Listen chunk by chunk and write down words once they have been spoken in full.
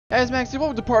Hey, it's Maxie.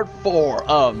 Welcome to part 4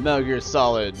 of Metal Gear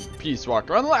Solid Peace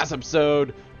Walker. On the last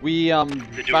episode, we found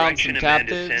some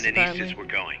captives. The we're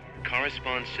going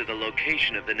corresponds to the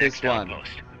location of the next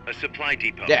outpost, a supply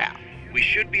depot. Yeah. We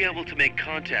should be able to make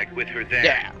contact with her there.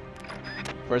 Yeah.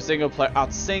 For a single player,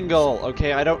 single.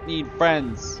 Okay, I don't need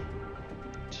friends.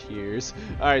 Cheers.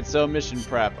 All right, so mission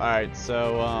prep. All right,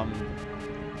 so all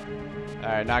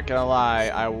right, not gonna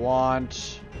lie, I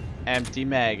want empty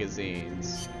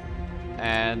magazines.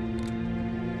 And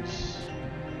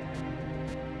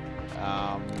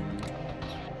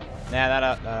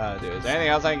nah, dude. Is there anything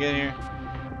else I can get in here?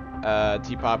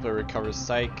 T-Poplar recovers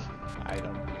psych. I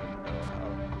don't even know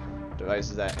how.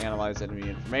 Devices that analyze enemy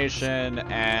information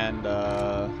and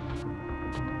yeah,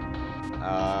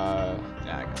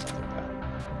 I guess I'll take that.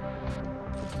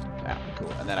 Yeah,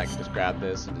 cool. And then I can just grab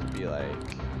this and just be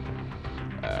like,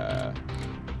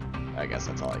 I guess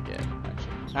that's all I get.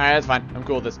 Alright, that's fine. I'm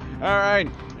cool with this. Alright,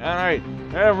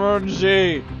 everyone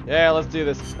G. Yeah, let's do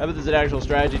this. I bet there's an actual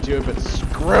strategy to it, but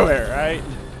screw it, right?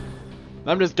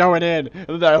 I'm just going in.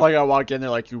 And then I walk in, they're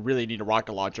like, you really need a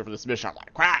rocket launcher for this mission. I'm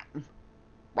like, crap.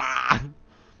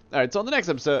 Alright, so on the next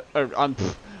episode, or on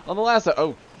the last,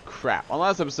 oh crap. On the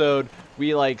last episode,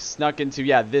 we like snuck into,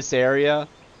 yeah, this area.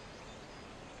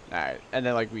 Alright, and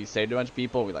then like we saved a bunch of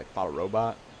people, we like fought a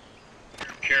robot.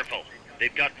 Careful.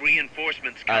 They've got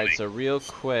reinforcements coming. Alright, so real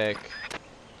quick,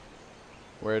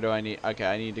 where do I need? Okay,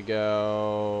 I need to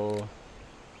go.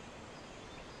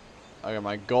 Okay,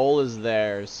 my goal is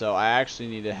there, so I actually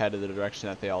need to head to the direction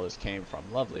that they all just came from.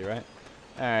 Lovely, right?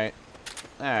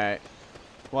 Alright.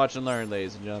 Watch and learn,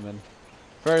 ladies and gentlemen.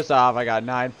 First off, I got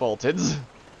 9 Fultons.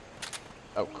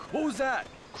 Oh, what was that?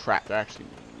 Crap, they're actually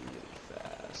really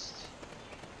fast.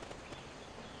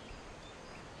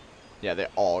 Yeah, they're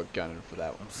all gunning for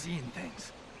that one. I'm seeing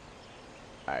things.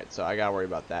 Alright, so I gotta worry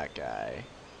about that guy.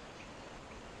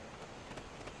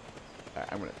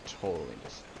 Alright, I'm gonna totally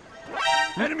just...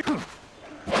 Enemy.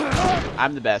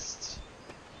 I'm the best.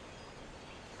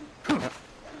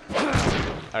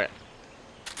 Alright.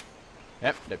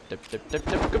 Yep.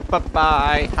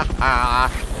 Goodbye. Haha.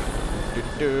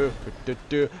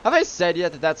 Have I said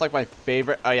yet that that's like my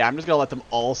favorite? Oh yeah, I'm just gonna let them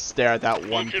all stare at that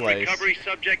one Fulton place. Recovery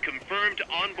subject confirmed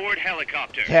onboard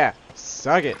helicopter. Yeah,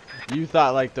 suck it. You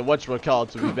thought like the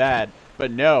whatchamacallits would be bad, but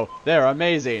no, they're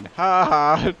amazing. Ha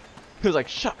ha. He was like,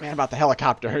 shut up, man, about the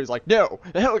helicopter. He was like, no,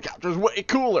 the helicopter's way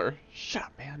cooler. Shut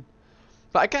up, man.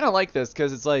 But I kind of like this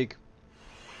because it's like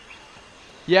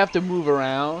you have to move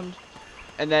around,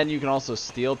 and then you can also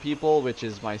steal people, which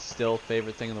is my still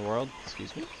favorite thing in the world.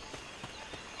 Excuse me.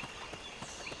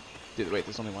 Dude, wait,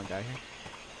 there's only one guy here?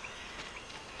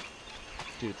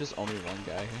 Dude, there's only one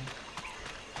guy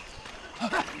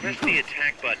here? Press the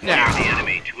attack button near the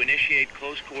enemy to initiate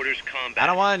close quarters combat. I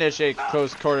don't want to initiate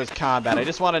close quarters combat. I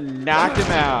just want to knock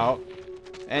him out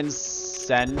and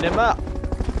send him up.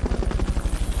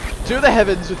 To the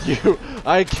heavens with you.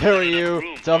 I carry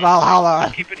you to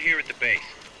Valhalla. Keep it here at the base.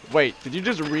 Wait, did you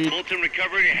just Fulton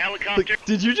recovered a helicopter?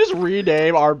 Did you just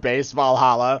rename our base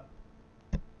Valhalla?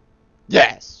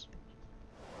 Yes.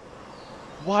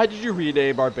 Why did you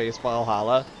rename our base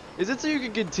Valhalla? Is it so you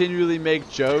can continually make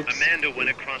jokes? Amanda went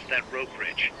across that rope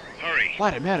bridge. Hurry. Why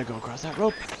did Amanda go across that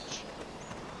rope bridge?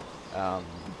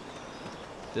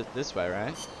 This way,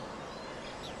 right?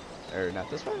 Or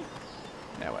not this way?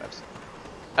 Yeah, whatever.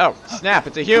 Oh, snap,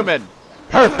 it's a human!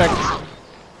 Perfect!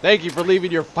 Thank you for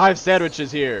leaving your 5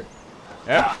 sandwiches here.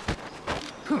 Yep.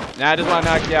 Nah, I just want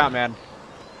to knock you out, man.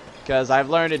 Because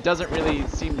I've learned it doesn't really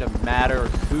seem to matter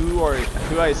who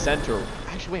I sent her.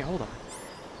 Actually, wait, hold on.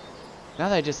 Now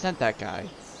that I just sent that guy,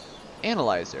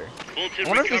 analyzer. I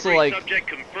wonder if this will like.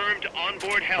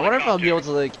 I wonder if I'll be able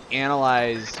to like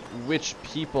analyze which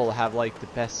people have like the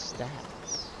best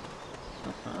stats.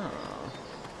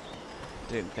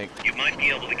 Didn't think. You might be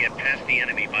able to get past the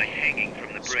enemy by hanging from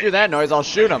the bridge. Screw that noise, I'll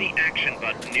shoot him. The action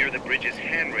button near the bridge's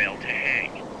handrail to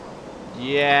hang.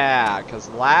 Yeah, because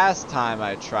last time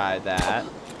I tried that,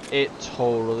 it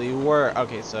totally worked.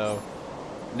 Okay, so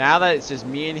now that it's just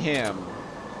me and him,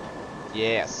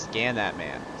 yeah, scan that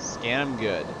man. Scan him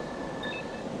good.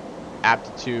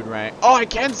 Aptitude rank. Oh, I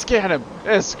can scan him.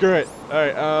 Yeah, screw it.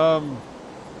 All right.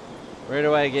 Where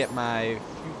do I get my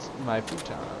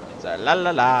futons? La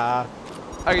la la.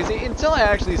 Okay, see, until I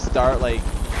actually start like,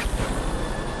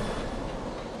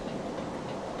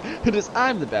 because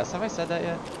I'm the best. Have I said that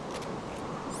yet?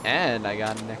 And I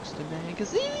got an extra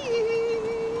magazine.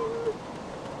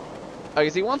 Okay,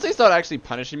 see, once they start actually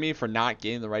punishing me for not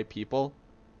getting the right people,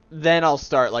 then I'll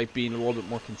start like being a little bit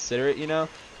more considerate, you know?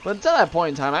 But until that point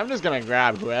in time, I'm just gonna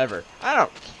grab whoever. I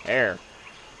don't care.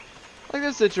 Like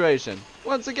this situation.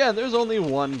 Once again, there's only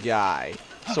one guy.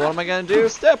 So what am I gonna do?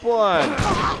 Step 1.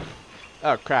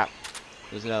 Oh crap.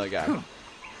 There's another guy.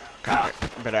 Crap.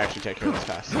 I better actually take care of this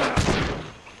fast.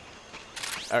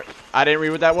 I didn't read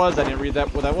what that was. I didn't read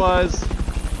what that was.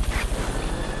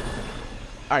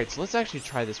 Alright, so let's actually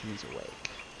try this when he's awake.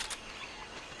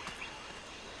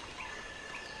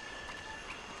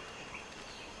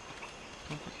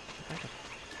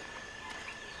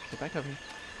 Get back up here.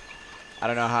 I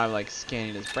don't know how I'm like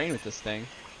scanning his brain with this thing.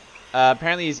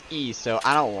 Apparently he's E, so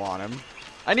I don't want him.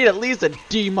 I need at least a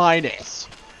D-.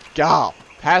 God,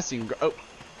 passing. Oh. Let's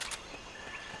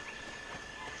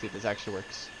see if this actually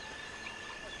works.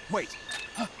 Wait.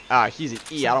 Ah, he's an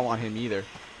E. I don't want him either.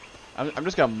 I'm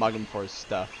just gonna mug him for his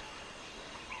stuff.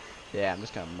 Yeah, I'm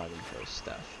just gonna mug him for his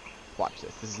stuff. Watch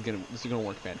this. This is gonna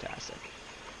work fantastic.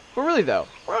 But really though,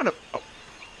 we're on a. Oh,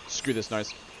 screw this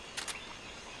noise.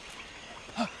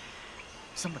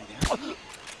 Somebody there. Alright,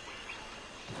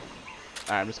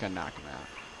 I'm just gonna knock him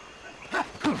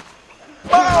out.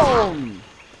 Boom!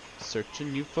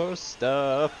 Searching you for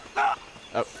stuff.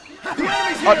 Oh.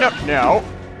 Oh, no, no.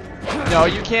 No,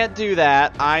 you can't do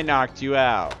that. I knocked you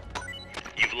out.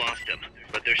 You've lost them,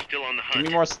 but they're still on the hunt. Give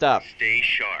me more stuff. Stay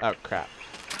sharp. Oh, crap.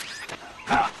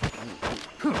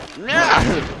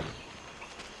 Yeah.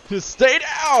 Just stay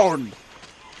down!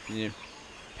 Yeah.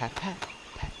 Pat, pat,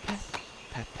 pat, pat,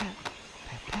 pat, pat.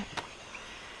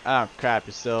 Oh crap,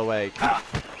 you're still awake.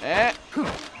 Eh.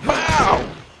 Wow!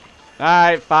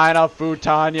 Alright, fine, I'll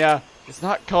futon ya. It's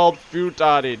not called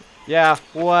futoning. Yeah,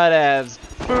 whatevs.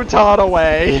 Futon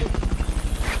away.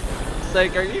 It's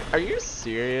like, are you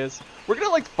serious? We're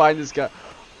gonna like find this guy.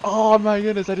 Oh my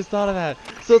goodness, I just thought of that.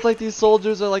 So it's like these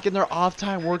soldiers are like in their off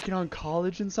time working on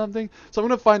college and something. So I'm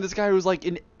gonna find this guy who's like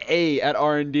an A at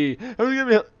R&D. I'm gonna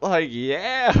be like,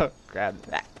 yeah, grab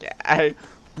that guy.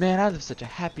 Man, I have such a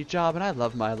happy job and I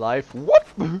love my life. What?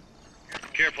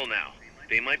 Careful now.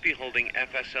 They might be holding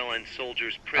FSLN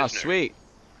soldiers prisoner. Oh, sweet.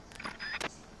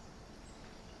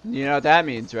 You know what that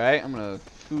means, right? I'm gonna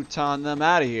futon them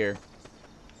out of here.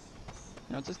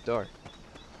 No, it's this door.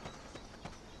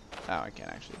 Oh, I can't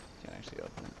actually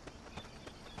open it.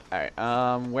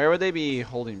 Alright, where would they be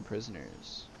holding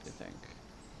prisoners, do you think?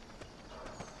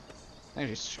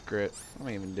 Actually, screw it. What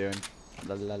am I even doing?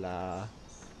 La la la.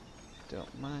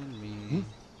 Don't mind me.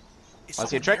 Want to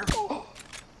see a trick?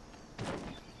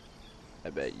 I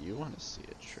bet you want to see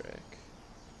a trick.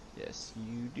 Yes,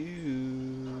 you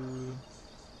do.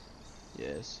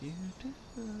 Yes, you do.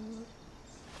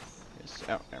 Yes.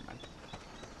 Oh, never mind.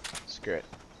 Screw it.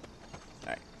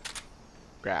 Alright.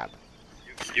 Grab.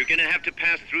 You're gonna have to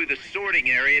pass through the sorting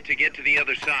area to get to the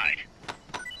other side.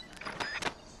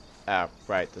 Oh,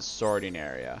 right, the sorting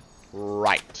area.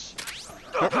 Right.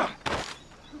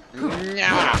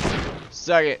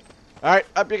 Suck it. Alright,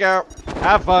 up you go.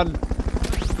 Have fun.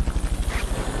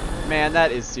 Man,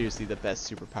 that is seriously the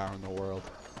best superpower in the world.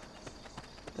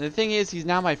 And the thing is, he's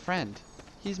now my friend.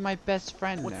 He's my best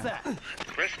friend What's now. that?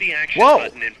 Press the action Whoa.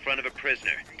 button in front of a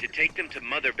prisoner to take them to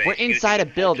Mother Base. We're inside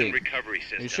using a building. Fulton recovery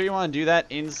system. Are you sure you want to do that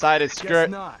inside a Guess skirt?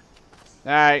 not.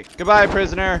 Alright, goodbye,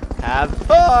 prisoner. Have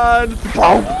fun.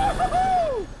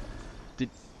 Did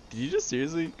you just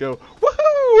seriously go,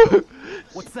 woohoo?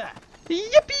 What's that?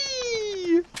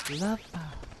 Yippee! Love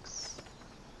box.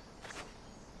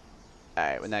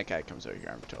 Alright, when that guy comes over here,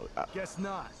 I'm totally up. Guess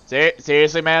not.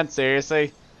 Seriously, man?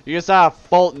 Seriously? You just saw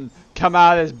Fulton come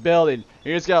out of this building.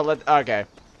 You're just gonna let... Okay.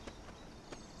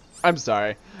 I'm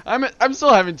sorry. I'm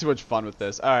still having too much fun with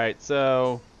this. Alright,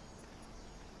 so...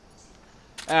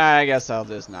 I guess I'll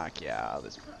just knock you out.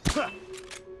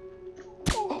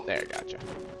 There, gotcha.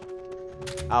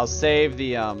 I'll save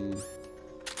the,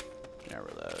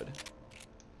 reload.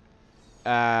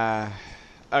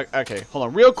 Okay, hold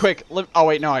on. Real quick. Oh,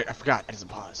 wait, no, I forgot. I didn't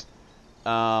pause.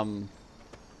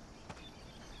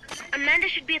 Amanda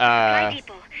should be at the supply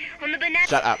depot. On the banana.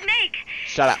 Shut up. Snake!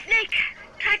 Shut up. Snake!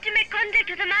 Try to make contact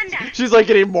with Amanda. She's like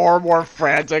getting more and more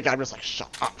frantic. I'm just like, shut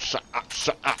up, shut up,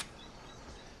 shut up.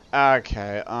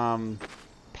 Okay, pat,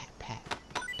 pat,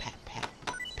 pat, pat,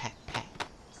 pat, pat,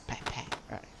 pat,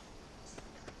 pat.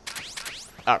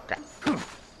 Alright. Okay.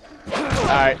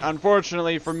 Alright,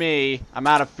 unfortunately for me, I'm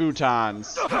out of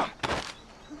futons.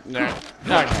 No.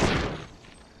 Okay.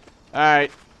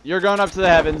 Alright, you're going up to the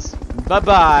heavens.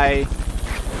 Bye-bye.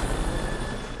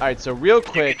 Alright, so real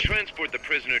quick. You could transport the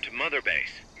prisoner to Mother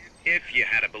Base, if you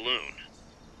had a balloon.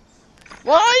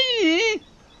 Why?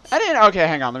 I didn't. Okay,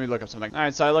 hang on. Let me look up something.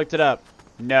 Alright, so I looked it up.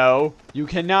 No, you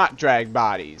cannot drag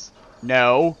bodies.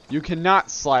 No, you cannot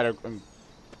slide a...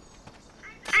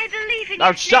 I believe in Oh,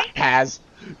 you, shut, Snake. Paz.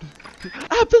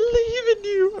 I believe in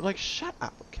you. I'm like, shut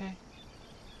up, okay?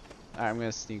 Alright, I'm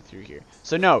gonna sneak through here.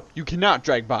 So no, you cannot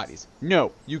drag bodies.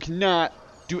 No, you cannot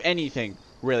do anything,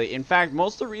 really. In fact,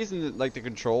 most of the reason that, like, the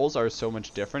controls are so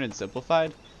much different and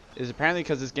simplified is apparently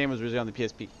because this game was originally on the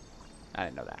PSP. I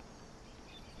didn't know that.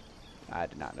 I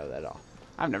did not know that at all.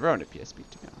 I've never owned a PSP,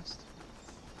 to be honest.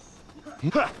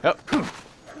 Oh.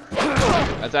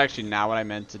 That's actually not what I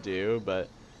meant to do, but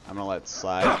I'm gonna let it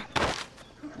slide.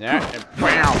 Yeah, and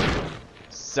BAM!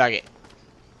 Suck it.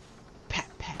 Pat,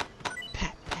 pat,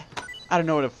 pat, pat. I don't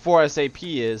know what a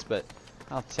 4SAP is, but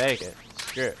I'll take it.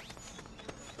 Screw it.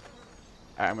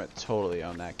 Alright, I'm gonna totally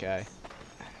own that guy.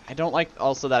 I don't like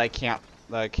also that I can't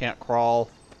crawl.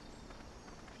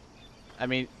 I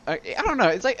mean, I don't know.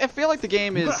 It's like I feel like the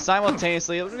game is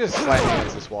simultaneously. Let me just slide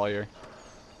against this wall here.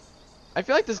 I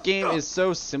feel like this game is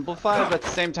so simplified, but at the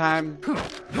same time.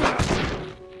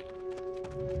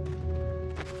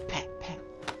 Pat, pat,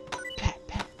 pat,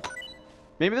 pat.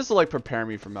 Maybe this will like prepare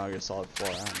me for Metal Gear Solid 4.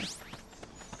 I don't know.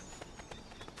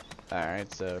 All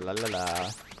right, so la la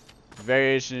la.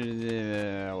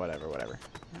 Variation, whatever.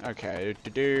 Okay,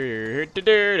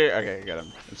 okay, got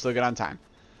him. I'm still good on time.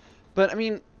 But I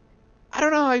mean, I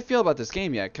don't know how I feel about this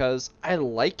game yet, cause I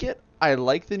like it. I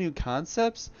like the new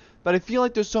concepts, but I feel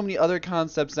like there's so many other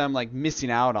concepts that I'm like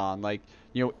missing out on, like,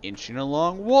 you know, inching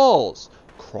along walls,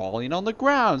 crawling on the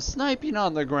ground, sniping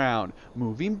on the ground,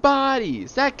 moving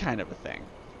bodies, that kind of a thing.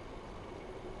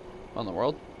 What in the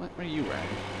world? What are you wearing?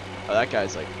 Oh, that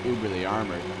guy's like uberly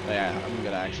armored. Yeah, I'm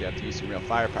gonna actually have to use some real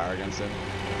firepower against him.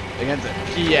 Against it.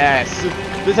 PS.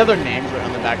 These have their names right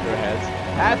on the back of their heads.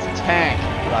 That's a tank,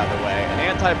 by the way. An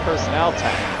anti-personnel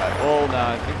tank. Oh no,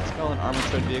 I think it's called an armored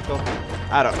vehicle.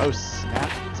 I don't know. Oh, snap.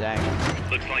 Dang.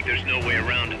 Looks like there's no way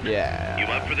around it. Yeah. You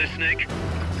up for this, Snake?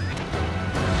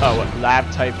 Oh, what?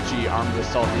 LAV-Type G, armored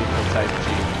assault vehicle type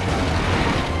G.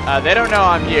 They don't know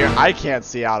I'm here. I can't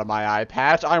see out of my eye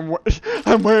patch. I'm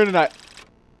wearing an eye.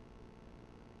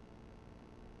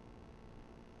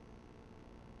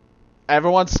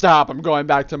 Everyone stop. I'm going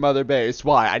back to Mother Base.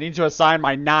 Why? I need to assign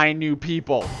my 9 new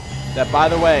people. That, by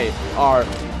the way, are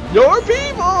your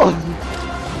people!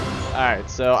 Alright,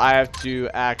 so I have to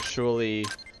actually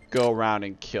go around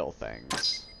and kill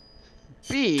things.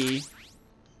 B,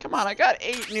 come on, I got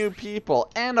 8 new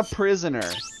people, and a prisoner,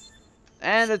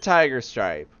 and a tiger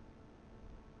stripe.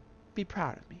 Be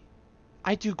proud of me.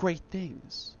 I do great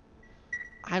things.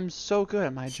 I'm so good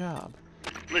at my job.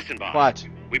 Listen, boss. What?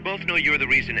 We both know you're the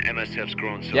reason MSF's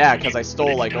grown so Yeah, much. because I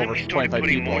stole like over 25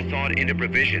 putting people. More thought into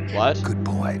provisions. What? Good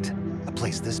point. A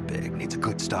place this big needs a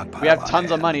good stockpile. We have on tons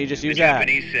of hand. money, just The use that.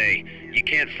 Japanese say you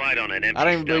can't fight on an empty I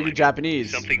don't even believe you're stomach.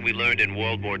 Japanese. Something we learned in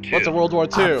World War II. What's a World War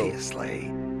II?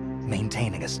 Obviously,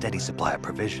 maintaining a steady supply of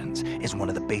provisions is one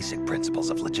of the basic principles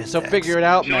of logistics. So figure it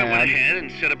out, So I went man. ahead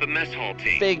and set up a mess hall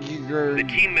team. Figure. The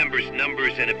team members'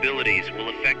 numbers and abilities will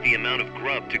affect the amount of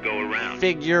grub to go around.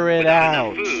 Figure it Without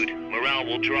out. enough food, morale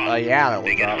will drop. Oh yeah, that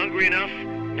They will get drop. hungry enough,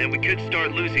 and we could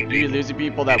start losing Do you people. losing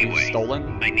people that Anyway, we've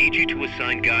stolen? I need you to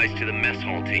assign guys to the mess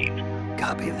hall team.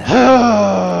 Copy that.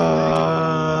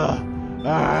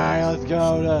 Alright,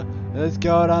 let's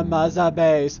go to Mother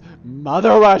Base,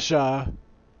 Mother Russia.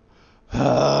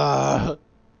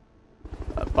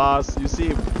 Boss, you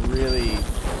seem really.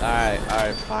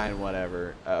 Alright, fine,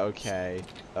 whatever. Okay.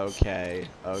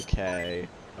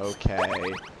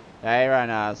 Hey,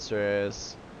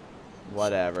 rhinoceros.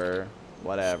 Whatever.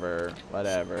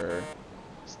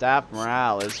 Staff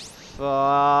morale is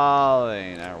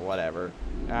falling, or whatever.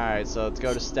 Alright, so let's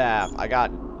go to staff.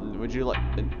 Would you like?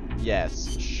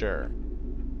 Yes, sure.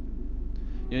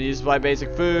 You need to supply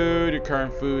basic food. Your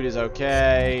current food is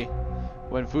okay.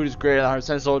 When food is greater than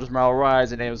 100%, soldiers' morale will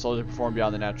rise, and aim soldiers perform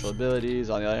beyond their natural abilities.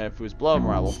 On the other hand, if food is below,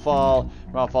 morale will fall.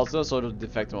 Morale falls, no soldiers will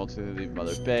defect and ultimately leave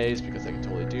Mother Base, because they can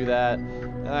totally do that.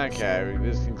 Okay,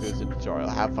 this concludes the tutorial.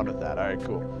 Have fun with that. Alright,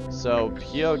 cool. So,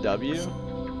 POW.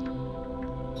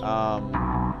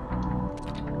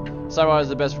 Cyberwire is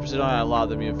the best for precision. I allow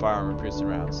them to use firearm and piercing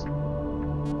rounds.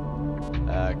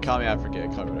 Call me, I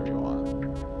forget. Call me whatever you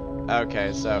want.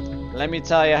 Okay, so, let me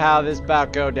tell you how this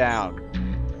bout go down.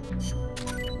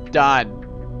 Done.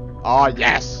 Oh,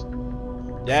 yes.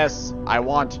 Yes, I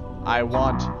want. Sir,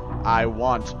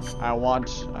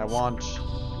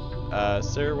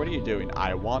 what are you doing?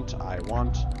 I want.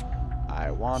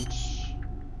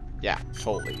 Yeah,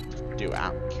 totally. Do.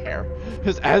 I don't care.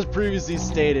 Because as previously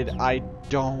stated, I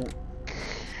don't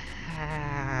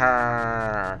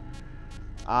care.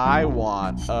 I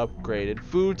want upgraded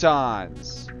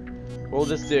futons. What will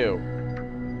this do?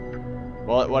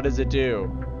 Well, what does it do?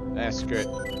 Screw it.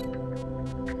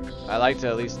 I like to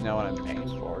at least know what I'm paying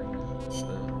for.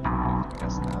 I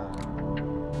guess not.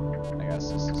 I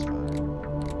guess this is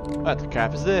fine. What the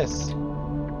crap is this?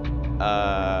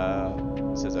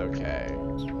 Says okay.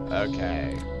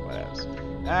 Okay, whatevs.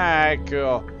 Alright,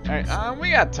 cool. Alright, we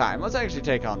got time. Let's actually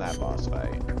take on that boss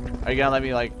fight. Are you gonna let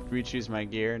me, like, re-choose my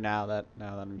gear now that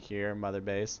I'm here, Mother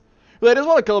Base? What I just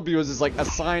want to couple people is just, like,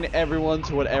 assign everyone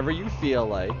to whatever you feel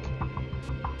like.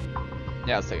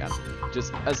 Yeah, let's take on.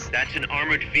 That's an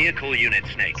armored vehicle unit,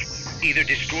 Snake. Either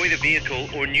destroy the vehicle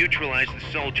or neutralize the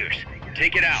soldiers.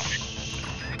 Take it out.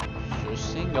 So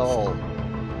single.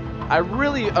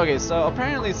 Okay, so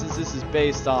apparently since this is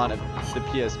based on the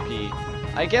PSP,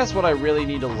 I guess what I really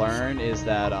need to learn is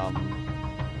that, hang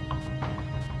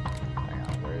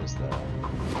on, where is the...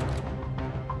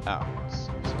 Oh,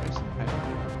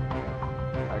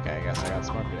 okay, I guess I got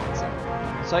smart grenades.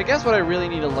 So I guess what I really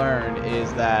need to learn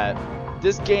is that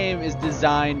this game is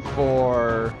designed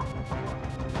for,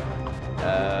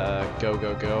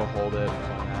 go, hold it,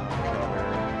 point out, cover.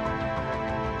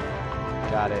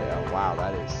 Got it. Oh, wow,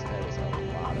 that is a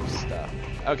lot of stuff.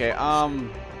 Okay,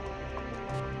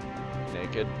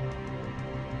 naked.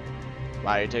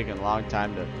 Wow, you're taking a long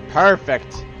time to...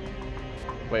 Perfect!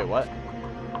 Wait, what?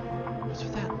 What's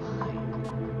with that line?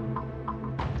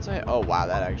 What's that? Oh, wow,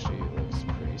 that actually looks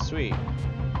pretty sweet.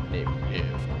 Navy blue,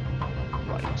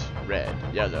 white, red,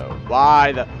 yellow.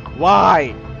 Why?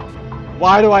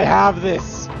 Why do I have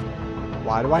this?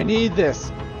 Why do I need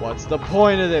this? What's the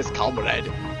point of this? Comrade.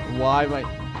 Why?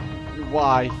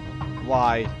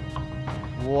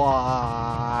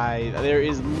 There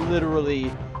is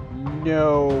literally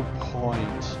no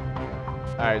point.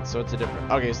 Alright, so it's a different...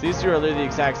 Okay, so these two are literally the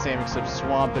exact same, except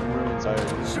swamp and ruins are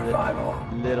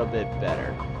a little bit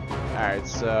better. Alright,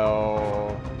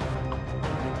 so...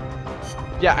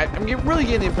 Yeah, I'm really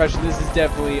getting the impression this is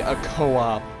definitely a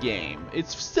co-op game.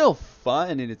 It's still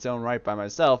fun in its own right by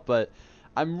myself, but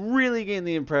I'm really getting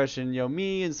the impression, you know,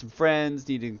 me and some friends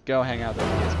need to go hang out there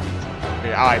with PSP.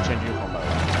 Okay, I changed uniform by the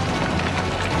way.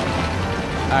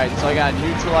 Alright, so I gotta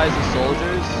neutralize the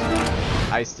soldiers.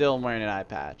 I still am wearing an eye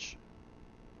patch.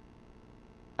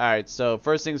 Alright, so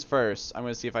first things first, I'm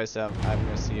gonna see if I have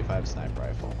a sniper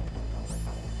rifle.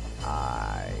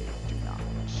 I do not.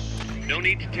 No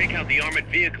need to take out the armored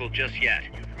vehicle just yet.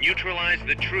 Neutralize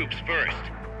the troops first.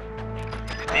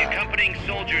 The accompanying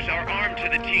soldiers are armed to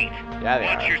the teeth. Yeah, they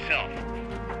Watch are. yourself.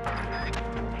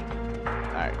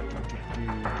 Alright.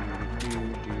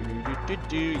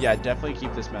 Yeah, definitely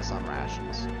keep this mess on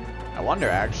rations. I wonder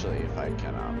actually if I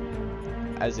can,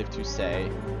 as if to say,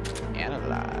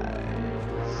 analyze.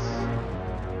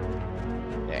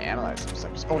 Yeah, analyze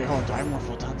some stuff. Oh wait, hold on, do I have more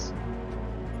Fultons?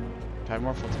 Do I have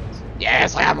more Fultons?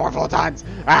 Yes, I have more Fultons!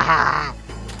 Ah!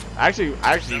 I actually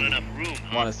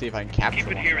want to see if I can capture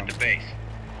Keep it one here of at them. the base.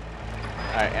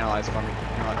 Alright, analyze for me.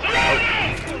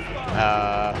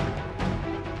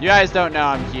 You guys don't know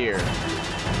I'm here.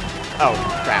 Oh,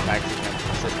 crap, I actually can't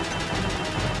sit.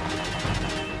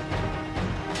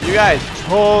 You guys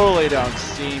totally don't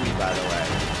see me, by the way.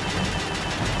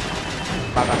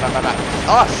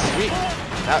 Oh, sweet!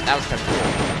 That was kind of cool.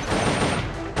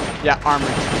 Yeah, armored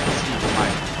teeth in my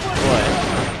foot.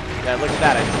 Yeah, look at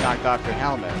that, I just knocked off your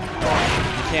helmet.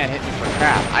 You can't hit me for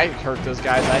crap. I hurt those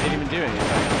guys, I didn't even do anything.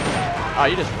 Oh,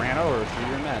 you just ran over a few of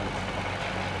your men.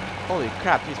 Holy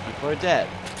crap, these people are dead.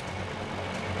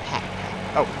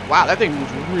 Oh, wow, that thing moves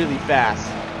really fast.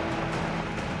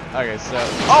 Okay, so...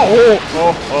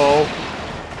 Oh!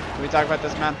 Can we talk about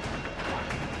this, man?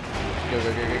 Go. I'm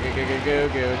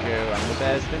the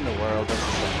best in the world. That's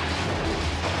the same.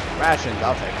 Rations,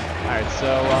 I'll take them. Alright,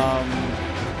 so,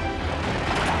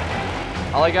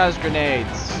 all I got is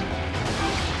grenades.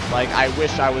 Like, I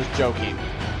wish I was joking.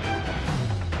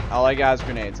 All I got is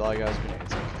grenades. Okay.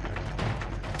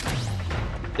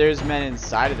 There's men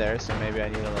inside of there, so maybe I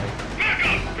need to, like...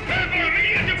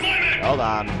 Hold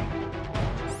on.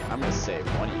 I'm gonna save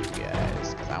one of you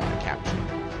guys, because I want to capture you.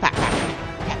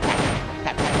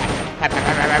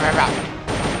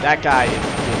 That guy is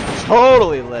getting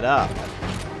totally lit up.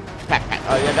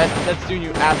 Oh yeah, that's doing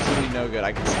you absolutely no good.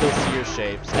 I can still see your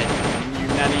shapes, and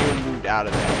none of you moved out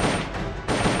of there.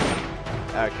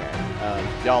 Okay,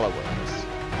 y'all are worthless.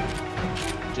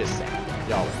 Just saying,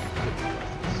 y'all are worthless.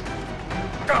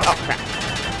 Oh crap!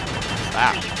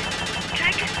 Wow.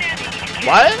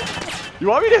 What? You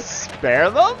want me to spare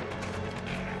them?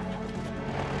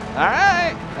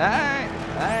 Alright,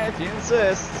 if you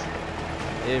insist.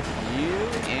 If you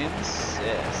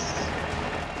insist.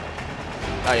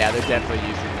 Oh yeah, they're definitely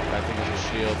using that thing as a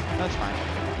shield. That's fine.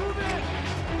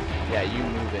 Yeah, you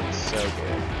move in so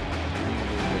good. You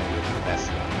move in with the best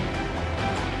of them.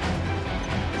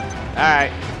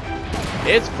 Alright.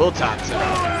 It's Fulton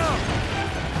time.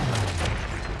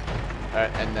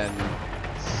 Alright, and then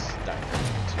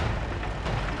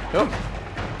Oh.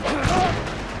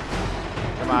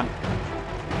 Come on.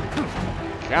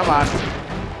 Come on.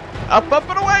 Up, up,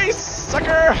 and away,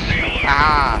 sucker!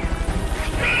 Ah.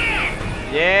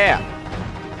 Yeah.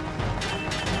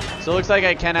 So it looks like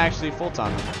I can actually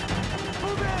Fulton them.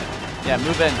 Yeah,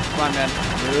 move in. Come on, man.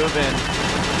 Move in.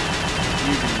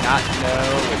 You do not know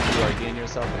what you are getting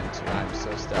yourself into. I'm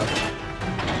so stubborn.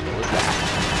 What was that?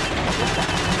 What was that?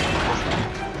 What was that?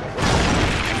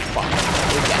 Fuck.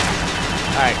 What was that?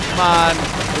 Alright, come on.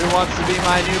 Who wants to be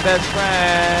my new best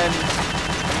friend?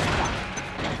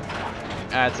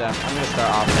 Alright, so I'm gonna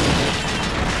start off.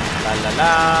 La la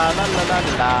la la la la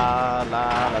la la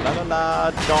la la la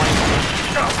la. Doink.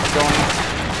 Doink.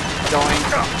 Doink.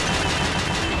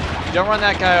 Don't run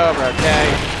that guy over, okay?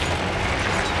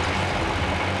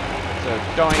 So,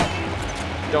 doink.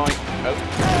 Doink. Oh.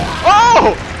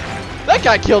 Oh! That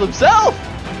guy killed himself!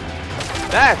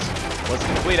 That was a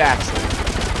complete accident.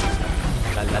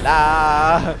 La la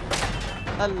la.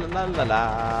 La la la la la.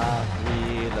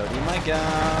 Reloading my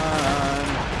gun.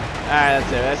 Alright,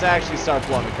 that's it. Let's actually start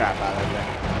blowing the crap out of everything.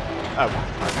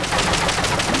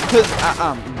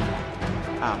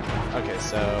 Oh, okay,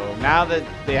 so now that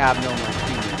they have no more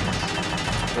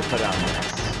humans, we'll put on this.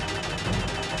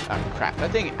 Oh crap,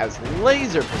 that thing has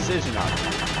laser precision on it.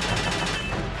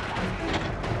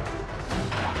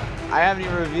 I haven't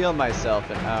even revealed myself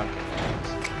and okay.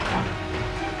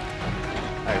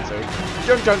 Alright, so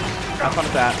junk junk. Have fun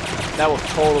with that. That will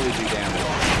totally do damage.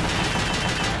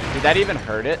 Did that even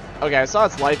hurt it? Okay, I saw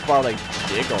its life bar like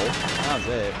jiggle. That was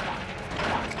it.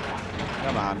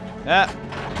 Come on. Ah.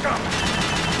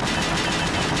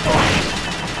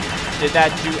 Did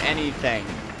that do anything?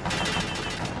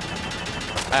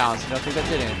 I honestly don't think that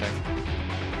did anything.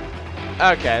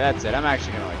 Okay, that's it. I'm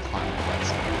actually gonna like climb the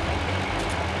fence.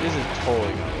 This is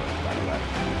totally gonna work, by the way.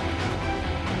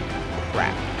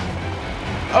 Crap.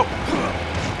 Oh!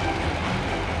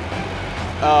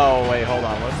 Oh, wait, hold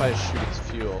on. What if I shoot its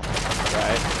fuel?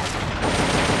 Right?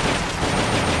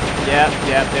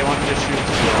 Yep, they want me to shoot its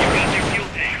fuel. You got your fuel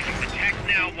tanks. Attack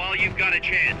now while you've got a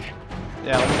chance.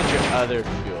 Yeah, let me get your other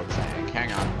fuel tank.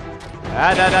 Hang on.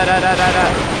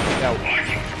 Yeah.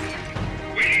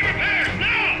 We need repairs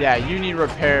now! Yeah, you need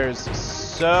repairs.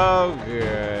 So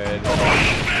good.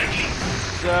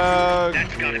 So good.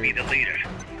 That's gotta be the leader.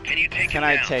 Can you take him Can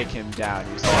down? I take him down,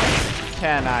 you say?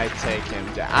 Can I take him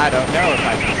down? I don't know if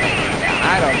I can take him down.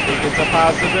 I don't think it's a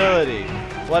possibility.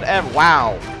 Whatever.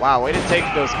 Wow. Wow, way to take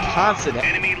those constant...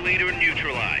 Enemy leader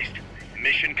neutralized.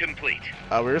 Mission complete.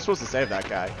 Oh, we were supposed to save that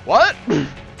guy. What?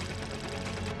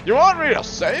 You want me to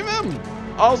save him?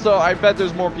 Also, I bet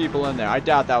there's more people in there. I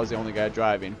doubt that was the only guy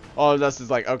driving. All of this is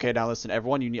like, okay, now listen,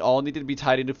 everyone, you all need to be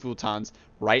tied into futons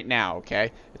right now,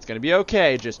 okay? It's gonna be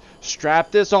okay. Just strap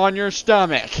this on your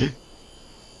stomach.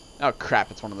 Oh, crap,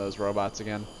 it's one of those robots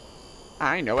again.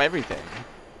 I know everything.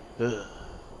 Ugh.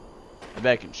 I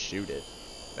bet I can shoot it.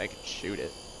 I can shoot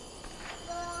it.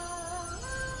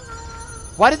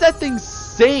 Why did that thing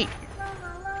sing?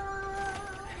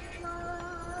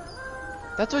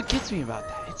 That's what gets me about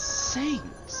that. It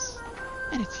sings.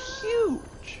 And it's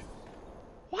huge.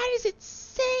 Why does it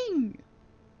sing?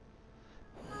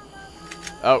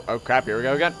 Oh crap, here we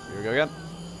go again. Here we go again.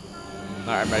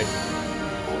 Alright, I'm ready.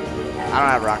 I don't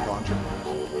have a rocket launcher.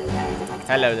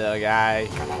 Hello, little guy.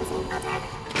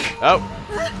 Oh.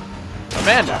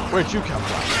 Amanda, where'd you come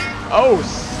from? Oh,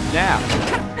 snap.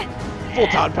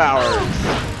 Fulton powers.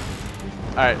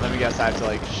 Alright, let me guess. I have to,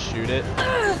 like, shoot it.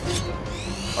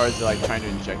 Or is it, like, trying to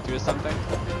inject you with something?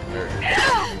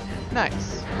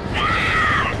 Nice.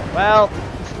 Well,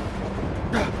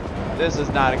 this is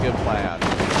not a good plan.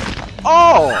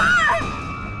 Oh!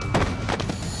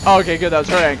 Okay, good. That was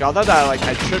her ankle. I thought that, like,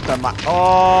 I tripped on my...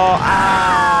 Oh,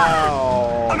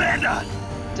 ow! Amanda!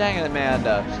 Dang it,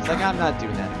 Amanda. She's like, I'm not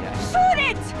doing that again. Shoot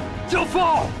it! Still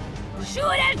fall! Shoot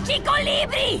El Chico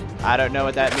Libre! I don't know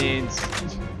what that means.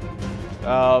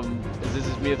 Is this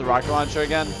just me at the rocket launcher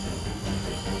again?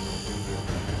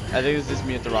 I think it's just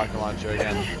me at the rocket launcher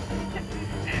again.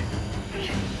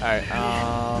 Alright,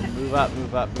 move up,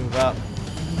 move up, move up.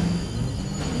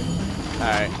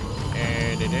 Alright.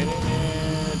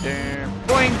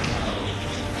 Boink!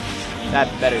 That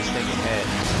better stinking hit.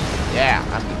 Yeah,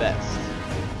 I'm the best.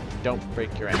 Don't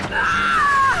break your ankles.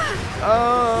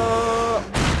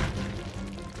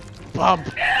 Bump!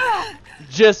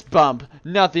 Just bump.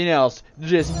 Nothing else.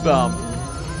 Just bump.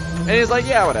 And he's like,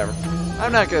 yeah, whatever.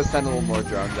 I'm not gonna send a little more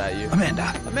drones at you.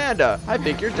 Amanda! Amanda, I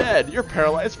think you're dead. You're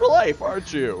paralyzed for life,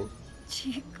 aren't you?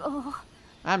 Chico.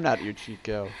 I'm not your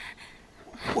Chico.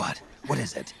 What? What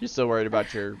is it? You're still worried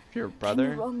about your Can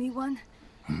brother? you roll me one?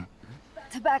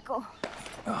 Tobacco.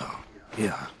 Oh,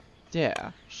 yeah.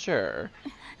 Yeah, sure.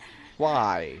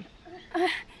 Why?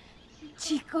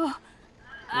 Chico.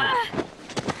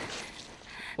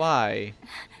 Why?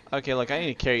 Okay, look, I need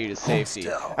to carry you to safety.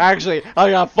 still. Actually, I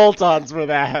got Fultons for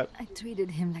that. I treated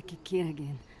him like a kid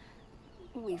again.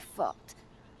 We fought.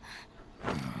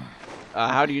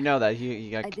 How do you know that? He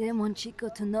got... I didn't want Chico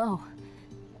to know.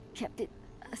 Kept it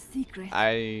a secret.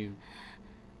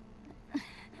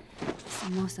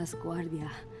 Somoza's Guardia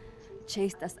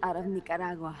chased us out of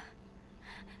Nicaragua.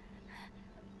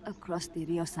 Across the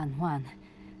Rio San Juan.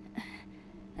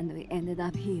 And we ended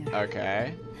up here.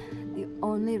 Okay. The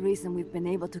only reason we've been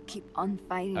able to keep on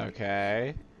fighting.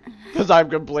 Okay. Because I'm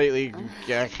completely...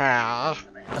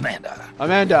 Amanda.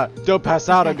 Amanda, don't pass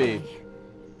out on me.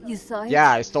 You saw it?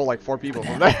 Yeah, I stole like 4 people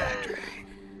from there.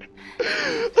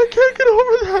 I can't get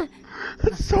over that.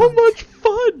 It's so much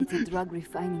fun. It's a drug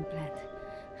refining plant.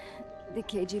 The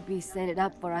KGB set it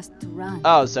up for us to run.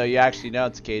 Oh, so you actually know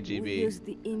it's We KGB. use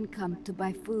the income to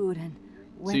buy food and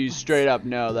weapons. So you straight up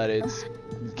know that it's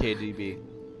KGB.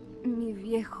 Mi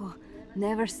viejo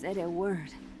never said a word,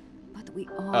 but we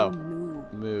all knew.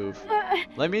 Move.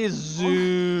 Let me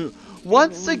zoom.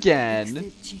 Once again, Fixed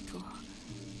it, Chico.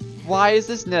 why is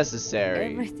this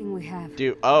necessary? Everything we have.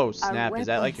 Dude, oh snap, is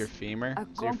that like your weapons, femur? our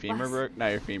Is your femur compass. broke?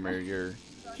 Not your femur, your...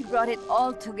 He brought it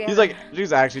all together.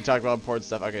 He's actually talking about important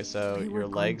stuff. Okay, so We were your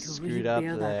going leg's to screwed up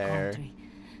rebuild our there. country.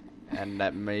 And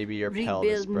that maybe your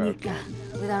pelvis Rebuild broken.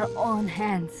 Nika with our own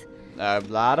hands. Blah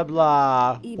blah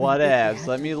blah. Even What if we ifs? had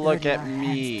Let to me look dirty at our hands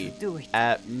me. to do it.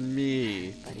 At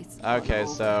me. But it's all Okay,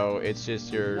 over. so it's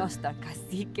just We your... lost our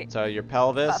cacique. So your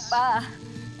pelvis Papa,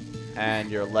 and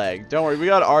your leg. Don't worry, we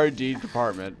got RD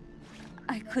department.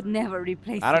 I could never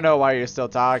replace I don't him. know why you're still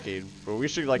talking, but we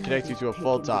should like connect you to a Taking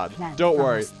Fulton. the plant Don't from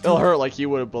worry, us, it'll too. hurt like you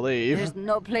wouldn't believe. There's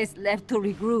no place left to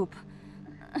regroup.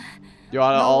 You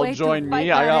wanna no all way to join fight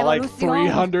me? I la got like revolución.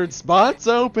 300 spots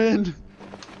open.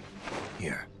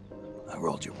 Here, I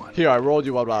rolled you one. Here, I rolled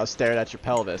you one while I was staring at your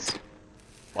pelvis.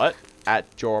 What? At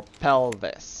your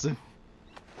pelvis.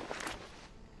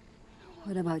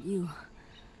 What about you?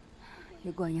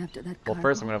 You're going after that Well, cargo?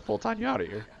 first I'm gonna Fulton you out of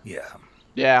here. Yeah,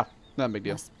 Yeah, not a big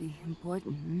deal. Must be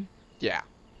important, hmm? Yeah.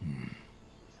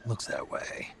 looks that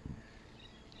way.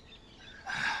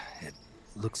 It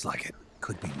looks like it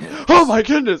could be new. Oh my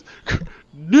goodness!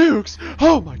 Nukes!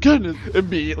 Oh my goodness!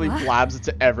 Immediately What? blabs it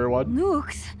to everyone.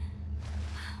 Nukes!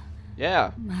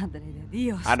 Yeah. Madre de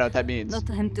Dios. I know what that means. No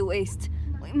time to waste.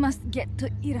 We must get to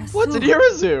Irazu. What's an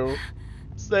Irazu?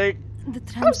 Snake. The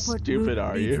transport stupid route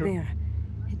are leads you? there.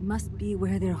 It must be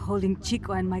where they're holding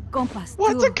Chico and my compass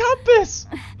What's too. a compass?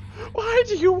 Why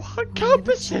do you want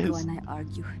Whenever Chico compasses? and I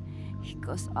argue, he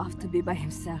goes off to be by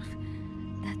himself.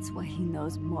 That's why he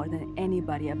knows more than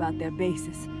anybody about their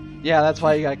bases. Yeah, that's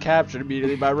why you got captured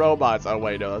immediately by robots. Oh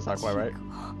wait, no, that's not quite right. Chico,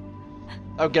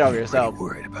 Oh, get over You're yourself. pretty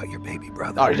worried about your baby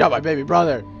brother. Oh, you're not my baby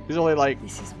brother. He's only like...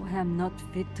 this is why I'm not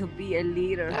fit to be a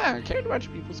leader. Yeah, I can't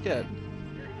watch people's kid.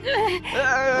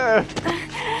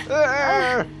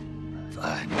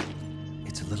 Fine.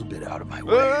 It's a little bit out of my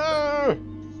way.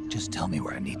 Just tell me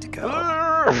where I need to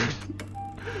go.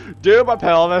 Dude, my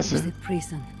pelvis. There's a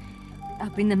prison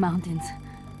up in the mountains.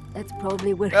 That's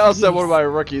probably where I he sent one of is. my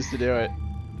rookies to do it.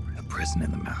 A prison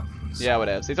in the mountains. Yeah,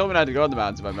 whatever. They told me not to go to the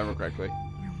mountains if I remember correctly.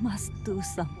 You must do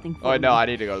something for Oh, no, me. I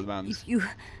need to go to the mountains. If you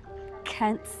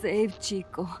can't save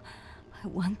Chico, I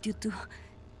want you to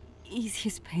ease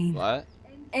his pain. What?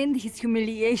 End his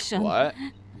humiliation. What?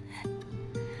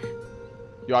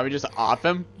 You want me just to off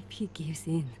him? If he gives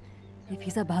in, if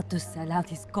he's about to sell out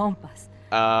his compass,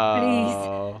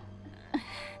 Oh.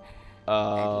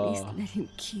 at least let him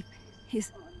keep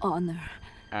his honor.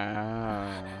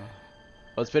 Oh.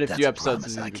 Well, it's been a That's few a episodes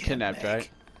promise since I he's been can't kidnapped, make.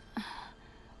 right?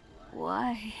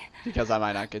 Why? Because I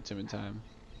might not get to him in time.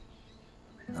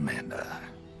 Amanda,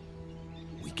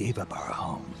 we gave up our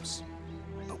homes,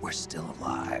 but we're still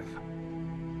alive.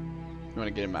 You want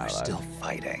to get him We're out alive. still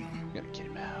fighting. You gotta get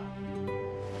him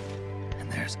out.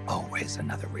 And there's always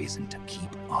another reason to keep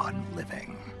on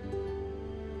living.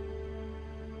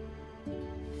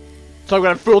 So I'm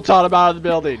gonna Fulton him out of the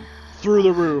building. Through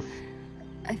the roof.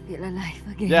 I feel alive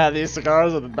again. Yeah, these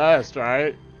cigars are the best,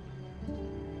 right?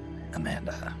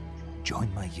 Amanda,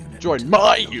 join my unit. Join until my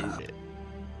I heal up. unit.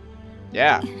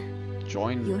 Yeah.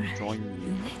 Join. Your Join.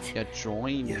 unit? Yeah,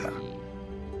 join Yeah. me.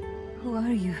 Who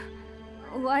are you?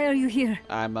 Why are you here?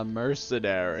 I'm a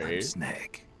mercenary. I'm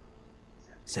Snake.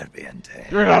 Serviente.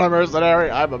 You're not a mercenary.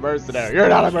 I'm a mercenary. You're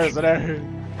not a mercenary.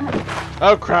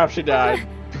 Oh crap, she died.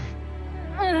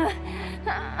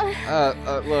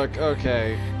 Look,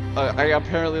 okay. I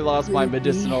apparently lost my Will it be?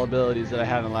 medicinal abilities that I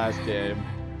had in the last game.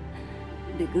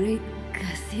 The great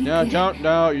No, don't.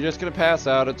 No, you're just gonna pass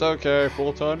out. It's okay.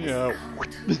 Fulton, yeah.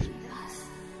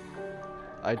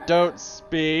 I don't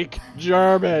speak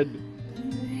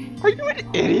German. Are you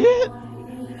an idiot?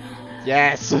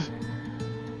 Yes.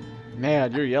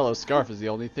 Man, your yellow scarf is the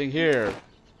only thing here.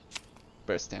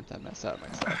 Better stamp that mess out,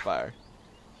 Max on fire.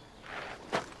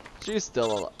 She's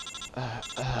still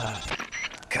alive.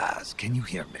 Kaz, can you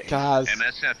hear me? Kaz.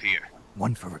 MSF here.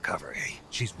 One for recovery.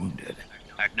 She's wounded.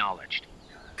 Acknowledged.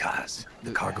 Kaz,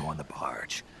 the cargo on the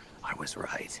barge. I was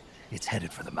right. It's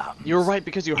headed for the mountains. You were right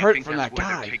because you heard from that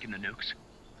guy. Taking the nukes?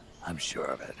 I'm sure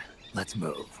of it. Let's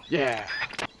move. Yeah.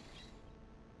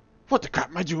 What the crap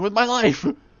am I doing with my life?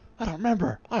 I don't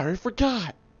remember. I already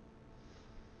forgot.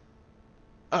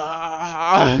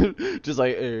 Just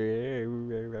like.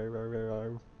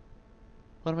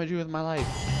 What am I doing with my life?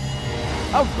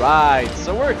 Alright,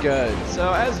 so we're good.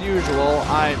 So as usual,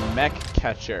 I'm Mech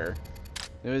Catcher.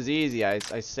 It was easy. I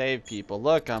saved people.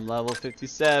 Look, I'm level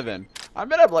 57. I'm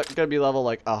gonna be level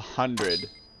like 100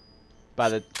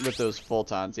 with those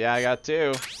Fultons. Yeah, I got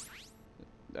 2.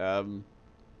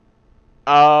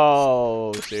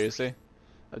 Oh, seriously?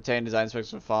 Obtain design specs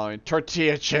for the following: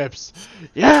 tortilla chips.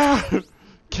 Yeah,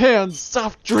 canned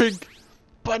soft drink,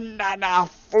 banana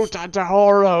fruta de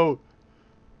oro.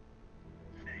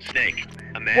 Snake.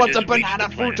 What's a banana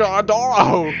fruta de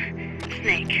oro?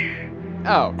 Snake.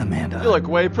 Oh, Amanda, you look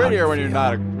way prettier when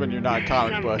how you're do you not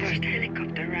comic Some book. first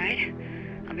helicopter ride.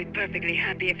 I'll be perfectly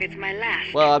happy if it's my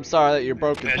last. Well, I'm sorry that you're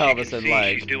broken As pelvis you and can see,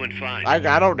 leg. she's doing fine. I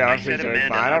don't know I if she's said doing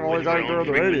Amanda fine. I'm with only her talking own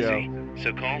through the radio. frequency,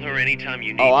 so call her anytime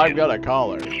you need Oh, I've to. got a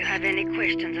caller. If you have any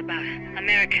questions about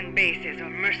American bases or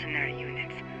mercenary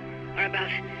units, or about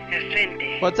El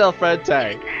Frente, What's El Frente? just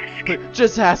ask.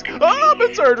 Just ask. Oh, I'm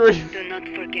in surgery. Do not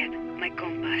forget my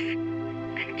compass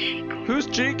and Chico. Who's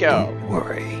Chico? Don't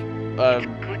worry.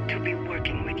 Good to be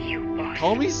working with you, boss.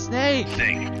 Call me Snake.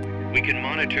 Snake, we can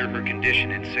monitor her condition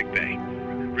in sickbay.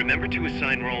 Remember to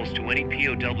assign roles to any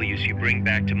POWs you bring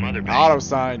back to Mother Base. Auto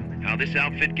sign. How this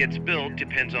outfit gets built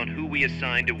depends on who we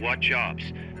assign to what jobs.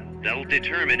 That'll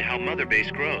determine how Mother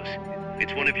Base grows.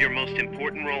 It's one of your most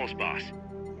important roles, boss.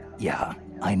 Yeah,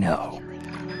 I know.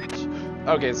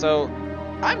 Okay, so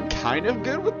I'm kind of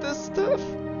good with this stuff,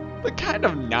 but kind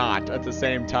of not at the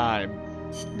same time.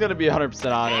 I'm gonna be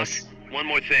 100% honest. Boss, one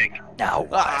more thing. Now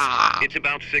what? It's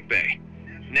about sickbay.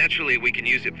 Naturally, we can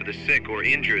use it for the sick or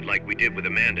injured like we did with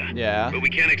Amanda. Yeah. But we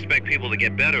can't expect people to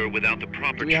get better without the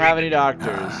proper Do we treatment. have any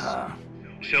doctors?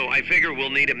 So I figure we'll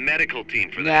need a medical team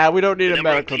for that. Nah, we don't need The a number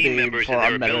of medical team team members for and our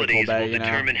their medical abilities bay, will you know.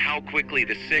 determine how quickly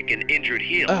the sick and injured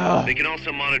heal. Ugh. They can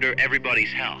also monitor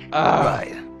everybody's health.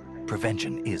 Right.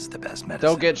 Prevention is the best medicine.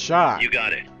 Don't get shot. You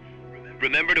got it.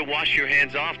 Remember to wash your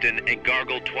hands often and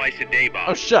gargle twice a day, boss.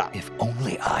 Oh, shut. If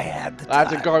only I had the time. I have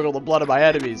to gargle the blood of my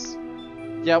enemies.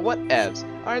 Yeah, whatevs.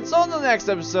 Alright, so in the next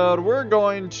episode, we're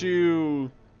going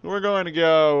to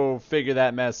go figure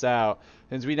that mess out.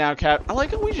 Since we now I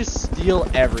like how we just steal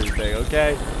everything,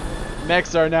 okay?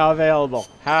 Mechs are now available.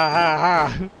 Ha ha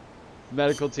ha.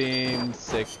 Medical team,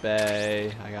 sick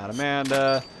bay. I got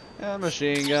Amanda. And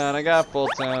machine gun. I got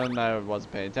Fulton. I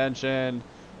wasn't paying attention.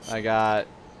 I got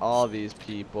all these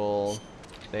people.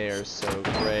 They are so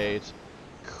great.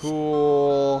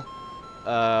 Cool.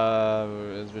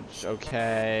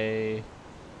 Okay.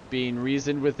 Being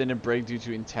reasoned within a break due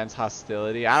to intense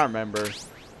hostility. I don't remember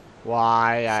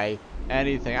why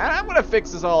anything. I'm gonna fix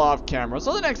this all off camera.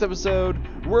 So the next episode,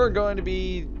 we're going to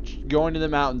be going to the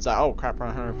mountains. Oh crap! We're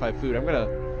on 105 food.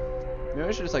 Maybe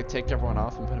I should just like take everyone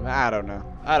off and put them. I don't know.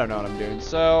 I don't know what I'm doing.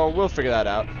 So we'll figure that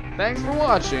out. Thanks for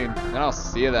watching, and I'll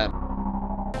see you then.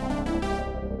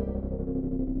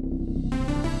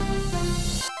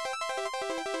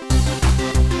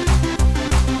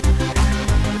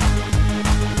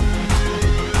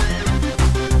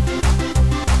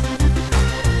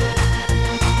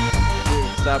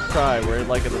 Stop crying. We're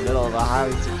like in the middle of a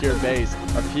highly secure base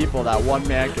of people that one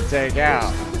man can take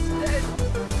out.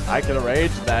 I can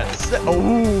arrange that.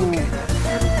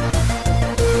 Ooh.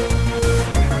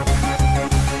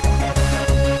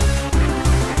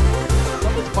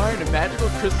 Someone's firing a magical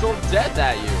crystal of death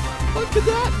at you. What could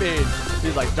that mean?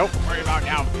 He's like, don't worry about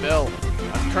now, Phil.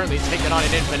 I'm currently taking on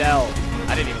an infidel.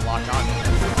 I didn't even lock on to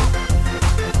him.